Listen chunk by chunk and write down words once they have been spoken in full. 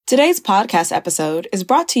Today's podcast episode is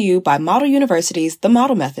brought to you by Model University's The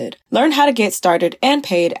Model Method. Learn how to get started and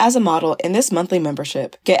paid as a model in this monthly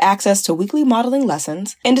membership. Get access to weekly modeling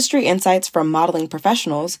lessons, industry insights from modeling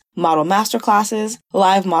professionals, model masterclasses,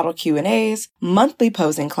 live model Q&As, monthly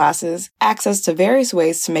posing classes, access to various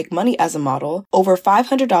ways to make money as a model, over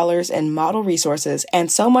 $500 in model resources,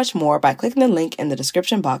 and so much more by clicking the link in the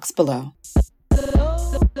description box below.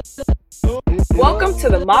 Welcome to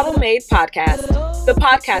the Model Made Podcast, the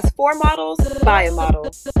podcast for models by a model.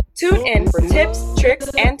 Tune in for tips, tricks,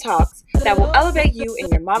 and talks that will elevate you in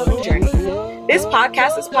your modeling journey. This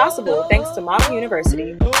podcast is possible thanks to Model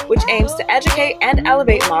University, which aims to educate and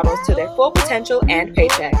elevate models to their full potential and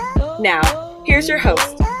paycheck. Now, here's your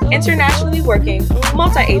host, internationally working,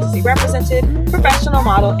 multi-agency represented, professional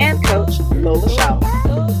model and coach, Lola Shaw.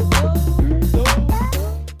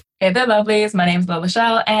 Hey there, lovelies. My name is Lola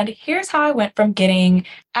Shaw, and here's how I went from getting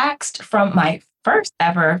axed from my first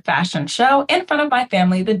ever fashion show in front of my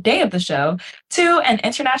family the day of the show to an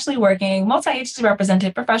internationally working, multi-agency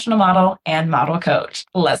represented professional model and model coach.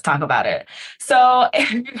 Let's talk about it. So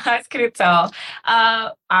if you guys couldn't tell,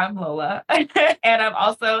 I'm Lola, and I'm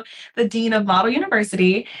also the Dean of Model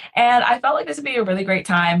University. And I felt like this would be a really great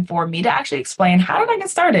time for me to actually explain how did I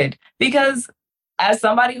get started? Because as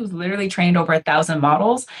somebody who's literally trained over 1,000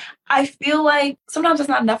 models, I feel like sometimes it's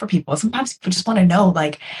not enough for people. Sometimes people just want to know,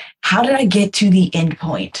 like, how did I get to the end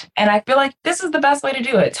point? And I feel like this is the best way to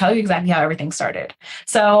do it. Tell you exactly how everything started.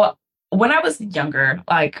 So when I was younger,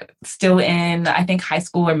 like still in, I think high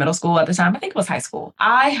school or middle school at the time, I think it was high school,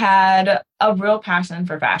 I had a real passion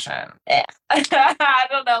for fashion. I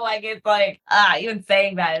don't know, like, it's like, even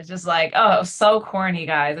saying that, it's just like, oh, it was so corny,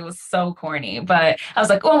 guys. It was so corny. But I was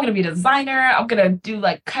like, oh, I'm going to be a designer. I'm going to do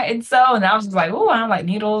like cut and sew. And I was just like, oh, I don't like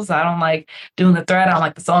needles. I don't like doing the thread. I don't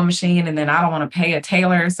like the sewing machine. And then I don't want to pay a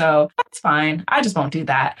tailor. So that's fine. I just won't do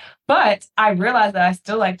that. But I realized that I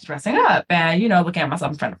still liked dressing up and, looking at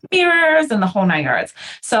myself in front of mirrors and the whole 9 yards.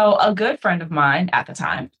 So a good friend of mine at the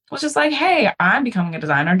time was just like, hey, I'm becoming a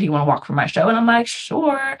designer. Do you want to walk for my show? And I'm like,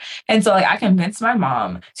 sure. And so I convinced my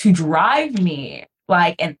mom to drive me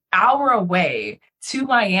like an hour away to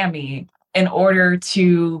Miami in order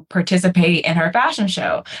to participate in her fashion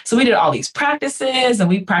show. So we did all these practices and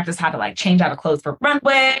we practiced how to like change out of clothes for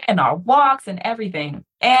runway and our walks and everything.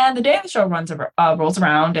 And the day of the show rolls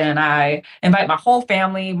around and I invite my whole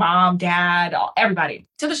family, mom, dad, everybody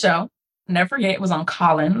to the show. Never forget, it was on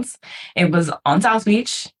Collins. It was on South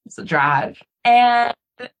Beach. It's a drive. And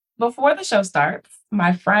before the show starts,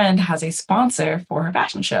 my friend has a sponsor for her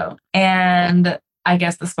fashion show. And I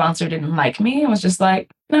guess the sponsor didn't like me and was just like,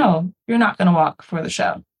 no, you're not going to walk for the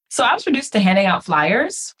show. So I was reduced to handing out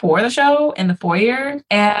flyers for the show in the foyer,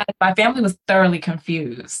 and my family was thoroughly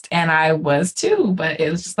confused. And I was too, but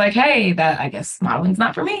it was just like, hey, that I guess modeling's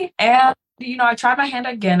not for me. And I tried my hand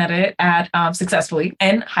again at it successfully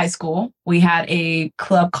in high school. We had a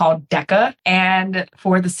club called DECA, and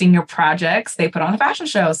for the senior projects, they put on a fashion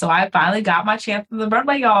show. So I finally got my chance to the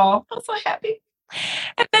runway, y'all. I was so happy.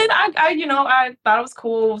 And then I thought it was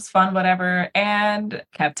cool, it was fun, whatever, and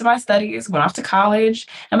kept to my studies, went off to college.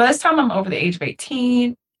 And by this time, I'm over the age of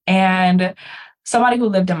 18. And somebody who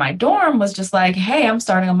lived in my dorm was just like, hey, I'm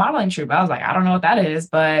starting a modeling troupe. I was like, I don't know what that is,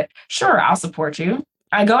 but sure, I'll support you.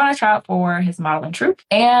 I go and I try out for his modeling troupe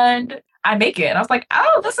and I make it. And I was like,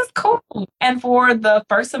 oh, this is cool. And for the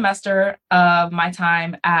first semester of my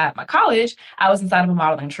time at my college, I was inside of a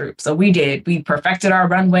modeling troupe. So we perfected our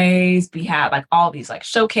runways. We had like all these like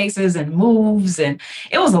showcases and moves. And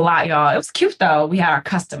it was a lot, y'all. It was cute though. We had our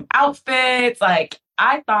custom outfits. Like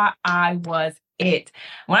I thought I was it.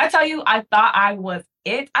 When I tell you I thought I was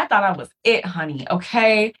it, honey.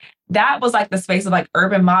 Okay. That was like the space of like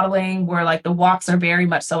urban modeling where like the walks are very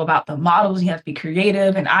much so about the models. You have to be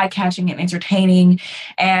creative and eye-catching and entertaining.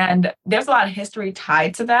 And there's a lot of history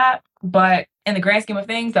tied to that. But in the grand scheme of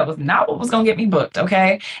things, that was not what was going to get me booked,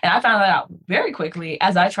 okay? And I found that out very quickly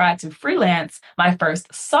as I tried to freelance my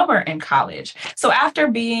first summer in college. So after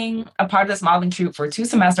being a part of this modeling troupe for 2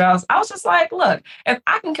 semesters, I was just like, look, if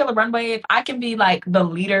I can kill a runway, if I can be like the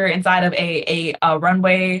leader inside of a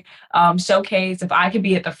runway showcase, if I could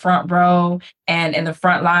be at the front row and in the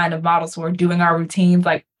front line of models who are doing our routines,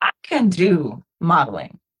 like I can do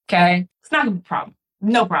modeling, okay? It's not going to be a problem.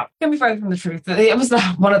 No problem. Couldn't be further from the truth. It was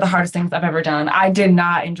one of the hardest things I've ever done. I did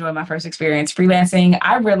not enjoy my first experience freelancing.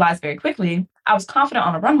 I realized very quickly I was confident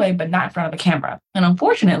on a runway, but not in front of a camera. And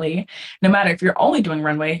unfortunately, no matter if you're only doing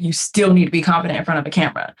runway, you still need to be confident in front of a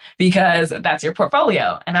camera because that's your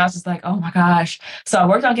portfolio. And I was just like, oh my gosh. So I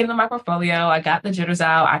worked on getting my portfolio. I got the jitters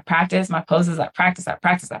out. I practiced my poses. I practiced.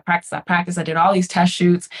 I did all these test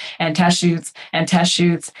shoots and test shoots and test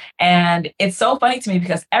shoots. And it's so funny to me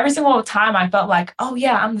because every single time I felt like, oh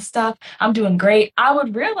yeah, I'm the stuff, I'm doing great, I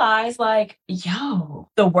would realize like, yo,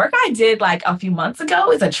 the work I did like a few months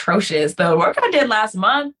ago is atrocious. The work I did last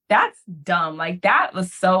month, that's dumb. Like that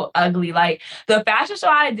was so ugly. Like the fashion show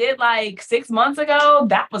I did like 6 months ago,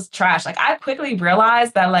 that was trash. Like I quickly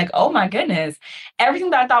realized that like, oh my goodness, everything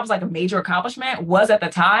that I thought was like a major accomplishment was at the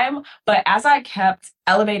time. But as I kept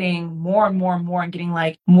elevating more and more and more and getting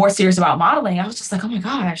like more serious about modeling, I was just like, oh my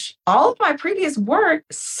gosh, all of my previous work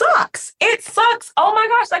sucks. It sucks. Oh my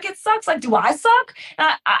gosh, like it sucks. Like, do I suck?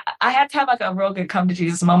 I had to have like a real good come to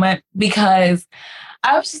Jesus moment because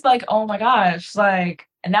I was just like, oh my gosh, like,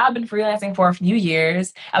 and now I've been freelancing for a few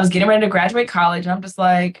years. I was getting ready to graduate college, and I'm just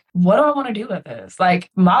like, what do I want to do with this?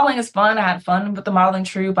 Like, modeling is fun. I had fun with the modeling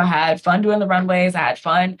troupe. I had fun doing the runways. I had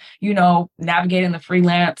fun, navigating the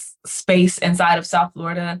freelance space inside of South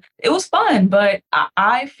Florida. It was fun, but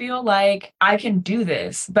I feel like I can do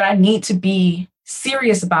this, but I need to be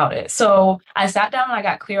serious about it. So I sat down and I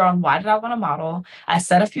got clear on why did I want to model. I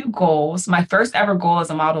set a few goals. My first ever goal as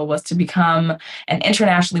a model was to become an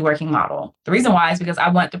internationally working model. The reason why is because I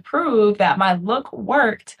wanted to prove that my look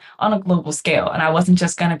worked on a global scale and I wasn't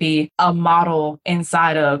just going to be a model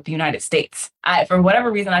inside of the United States. For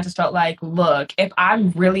whatever reason, I just felt like, look, if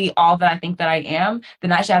I'm really all that I think that I am,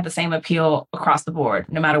 then I should have the same appeal across the board,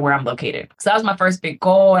 no matter where I'm located. So that was my first big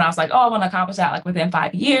goal. And I was like, oh, I want to accomplish that like within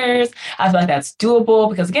 5 years. I feel like that's doable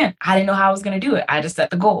because again, I didn't know how I was going to do it. I just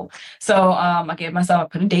set the goal. So I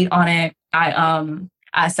put a date on it.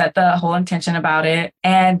 I set the whole intention about it.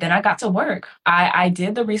 And then I got to work. I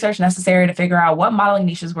did the research necessary to figure out what modeling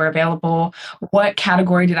niches were available, what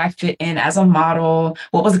category did I fit in as a model,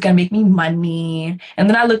 what was going to make me money. And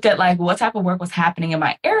then I looked at like what type of work was happening in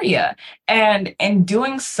my area. And in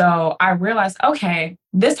doing so, I realized, okay,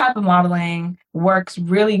 this type of modeling works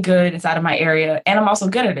really good inside of my area, and I'm also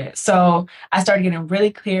good at it. So I started getting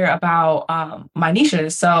really clear about my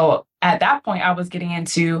niches. So at that point, I was getting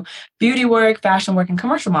into beauty work, fashion work, and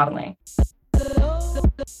commercial modeling.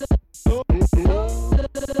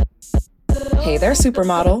 Hey there,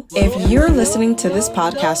 supermodel. If you're listening to this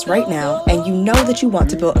podcast right now and you know that you want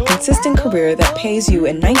to build a consistent career that pays you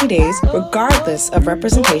in 90 days, regardless of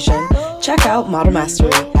representation, check out Model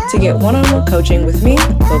Mastery to get one-on-one coaching with me,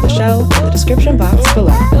 Lil Michelle, in the description box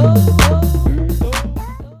below.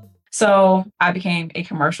 So I became a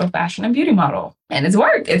commercial fashion and beauty model, and it's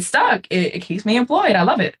worked. It's stuck. It keeps me employed. I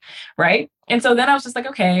love it. Right. And so then I was just like,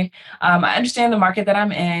 okay, I understand the market that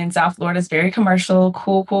I'm in. South Florida is very commercial.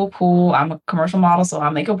 Cool. I'm a commercial model, so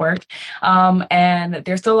I'll make it work. And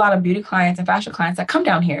there's still a lot of beauty clients and fashion clients that come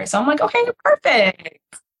down here. So I'm like, okay, perfect.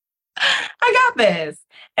 I got this.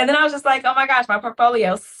 And then I was just like, oh my gosh, my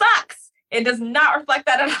portfolio sucks. It does not reflect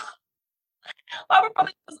that at all. My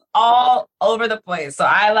portfolio was all over the place. So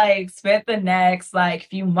I like spent the next like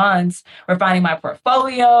few months refining my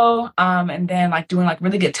portfolio, and then like doing like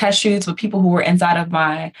really good test shoots with people who were inside of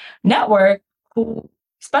my network who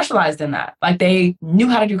specialized in that. Like they knew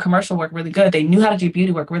how to do commercial work really good. They knew how to do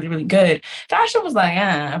beauty work really, really good. Fashion was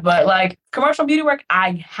like, but like commercial beauty work,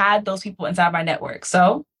 I had those people inside my network.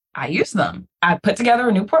 So I used them. I put together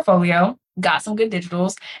a new portfolio, got some good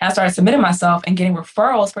digitals, and I started submitting myself and getting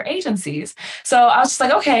referrals for agencies. So I was just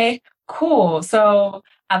like, okay, cool. So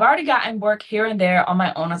I've already gotten work here and there on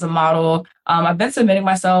my own as a model. I've been submitting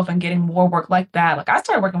myself and getting more work like that. Like I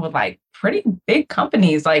started working with like pretty big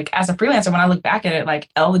companies. Like as a freelancer, when I look back at it, like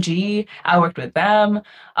LG, I worked with them.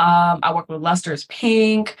 I worked with Luster's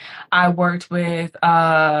Pink. I worked with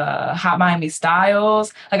Hot Miami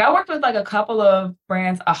Styles. Like I worked with like a couple of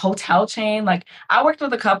brands, a hotel chain. Like I worked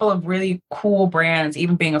with a couple of really cool brands,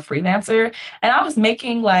 even being a freelancer. And I was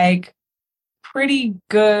making like pretty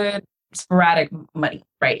good sporadic money,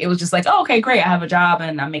 right? It was just like, oh, okay, great. I have a job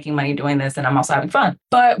and I'm making money doing this and I'm also having fun.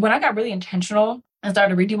 But when I got really intentional and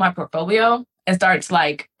started to redo my portfolio and started to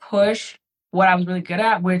like push what I was really good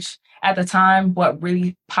at, which at the time, what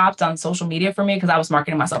really popped on social media for me, because I was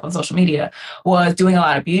marketing myself on social media, was doing a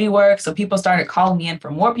lot of beauty work. So people started calling me in for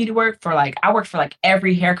more beauty work for like, I worked for like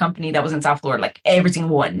every hair company that was in South Florida, like every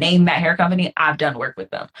single one. Name that hair company, I've done work with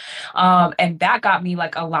them. And that got me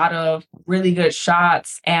like a lot of really good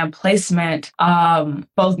shots and placement,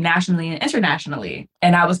 both nationally and internationally.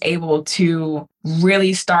 And I was able to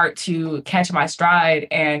really start to catch my stride,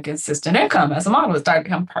 and consistent income as a model. It started to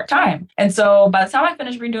become part-time. And so by the time I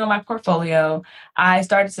finished redoing my portfolio, I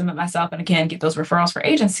started to submit myself and again get those referrals for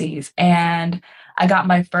agencies. And I got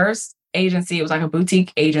my first agency. It was like a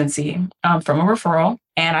boutique agency from a referral,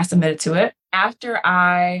 and I submitted to it. After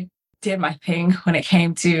I did my thing when it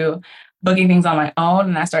came to booking things on my own,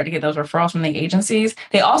 and I started to get those referrals from the agencies,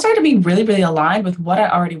 they all started to be really, really aligned with what I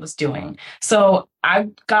already was doing. So I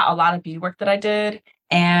got a lot of beauty work that I did,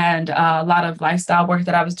 and a lot of lifestyle work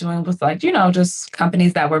that I was doing with, like, just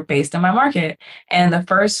companies that were based in my market. And the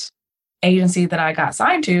first agency that I got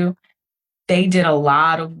signed to, they did a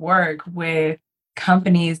lot of work with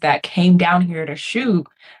companies that came down here to shoot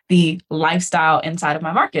the lifestyle inside of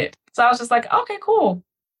my market. So I was just like, okay, cool.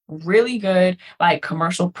 Really good, like,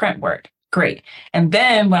 commercial print work. Great. And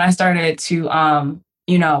then when I started to,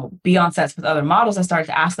 be on sets with other models, I started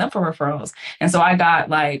to ask them for referrals. And so I got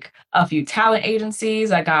like a few talent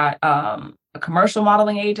agencies. I got a commercial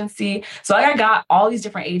modeling agency. So I got all these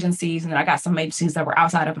different agencies, and then I got some agencies that were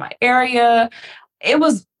outside of my area. It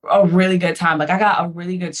was a really good time. Like, I got a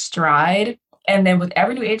really good stride. And then with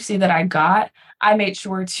every new agency that I got, I made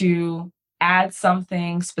sure to add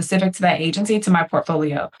something specific to that agency to my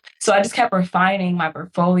portfolio. So I just kept refining my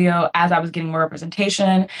portfolio as I was getting more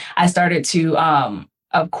representation. I started to,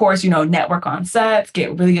 of course, network on sets,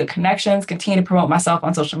 get really good connections, continue to promote myself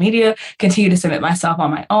on social media, continue to submit myself on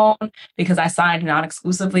my own, because I signed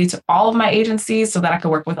non-exclusively to all of my agencies so that I could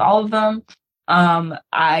work with all of them.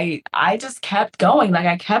 I just kept going. Like,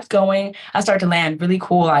 I kept going. I started to land really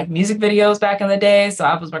cool, like, music videos back in the day. So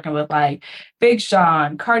I was working with like Big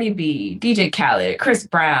Sean, Cardi B, DJ Khaled, Chris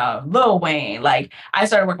Brown, Lil Wayne. Like, I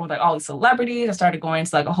started working with like all these celebrities. I started going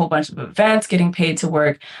to like a whole bunch of events, getting paid to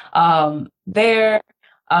work there.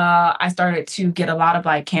 I started to get a lot of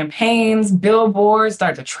like campaigns, billboards,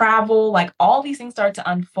 started to travel, like all these things started to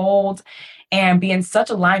unfold and be in such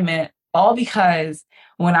alignment, all because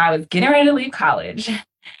when I was getting ready to leave college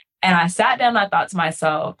and I sat down and I thought to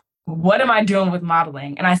myself, what am I doing with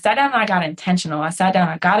modeling? And I sat down and I got intentional.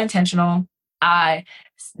 I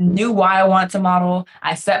knew why I wanted to model.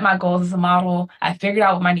 I set my goals as a model. I figured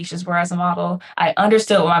out what my niches were as a model. I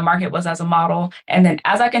understood what my market was as a model. And then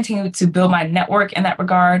as I continued to build my network in that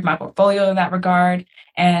regard, my portfolio in that regard,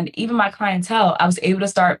 and even my clientele, I was able to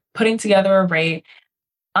start putting together a rate,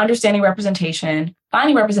 understanding representation,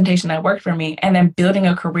 finding representation that worked for me, and then building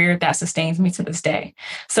a career that sustains me to this day.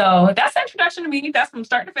 So that's the introduction to me. That's from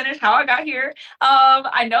start to finish how I got here.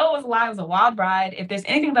 I know it was a wild ride. If there's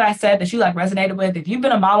anything that I said that you like resonated with, if you've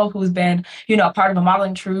been a model who's been, a part of a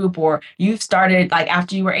modeling troupe, or you've started like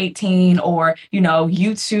after you were 18, or,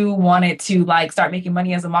 you too wanted to like start making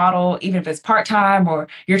money as a model, even if it's part-time, or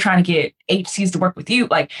you're trying to get agencies to work with you.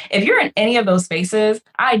 Like, if you're in any of those spaces,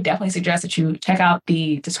 I definitely suggest that you check out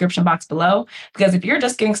the description box below, because if you're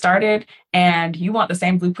just getting started and you want the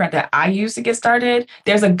same blueprint that I use to get started,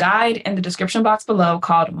 there's a guide in the description box below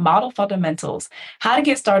called Model Fundamentals: How to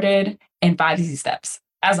Get Started in 5 Easy Steps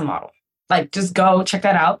as a Model. Like, just go check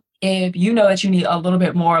that out. If you know that you need a little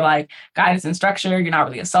bit more like guidance and structure, you're not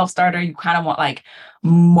really a self-starter, you kind of want like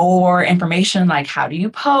more information, like how do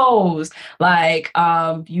you pose, like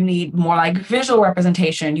you need more like visual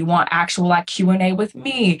representation, you want actual like Q&A with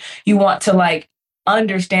me, you want to like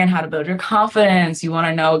understand how to build your confidence, you want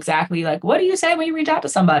to know exactly like what do you say when you reach out to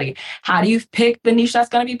somebody, how do you pick the niche that's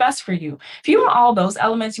going to be best for you. If you want all those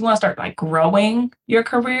elements, you want to start like growing your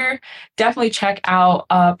career, definitely check out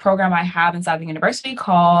a program I have inside the university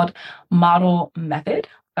called Model Method.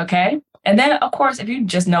 Okay. And then of course, if you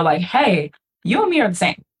just know like, hey, you and me are the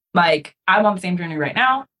same, like I'm on the same journey right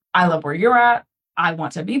now, I love where you're at, I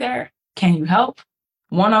want to be there, can you help?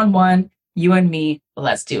 One-on-one, you and me,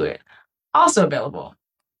 let's do it. Also available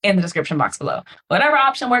in the description box below. Whatever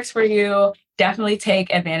option works for you, definitely take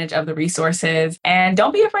advantage of the resources, and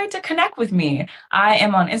don't be afraid to connect with me. I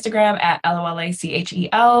am on Instagram at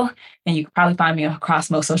LOLACHEL, and you can probably find me across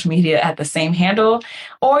most social media at the same handle,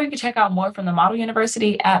 or you can check out more from the Model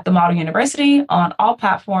University at the Model University on all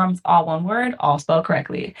platforms, all one word, all spelled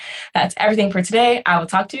correctly. That's everything for today. I will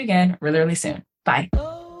talk to you again really, really soon. Bye.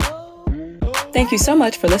 Thank you so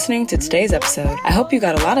much for listening to today's episode. I hope you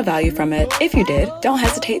got a lot of value from it. If you did, don't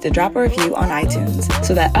hesitate to drop a review on iTunes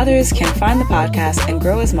so that others can find the podcast and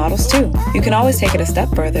grow as models too. You can always take it a step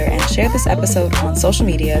further and share this episode on social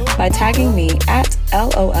media by tagging me at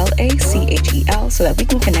LOLACHEL so that we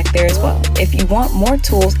can connect there as well. If you want more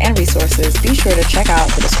tools and resources, be sure to check out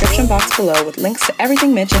the description box below with links to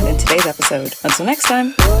everything mentioned in today's episode. Until next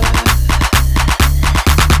time.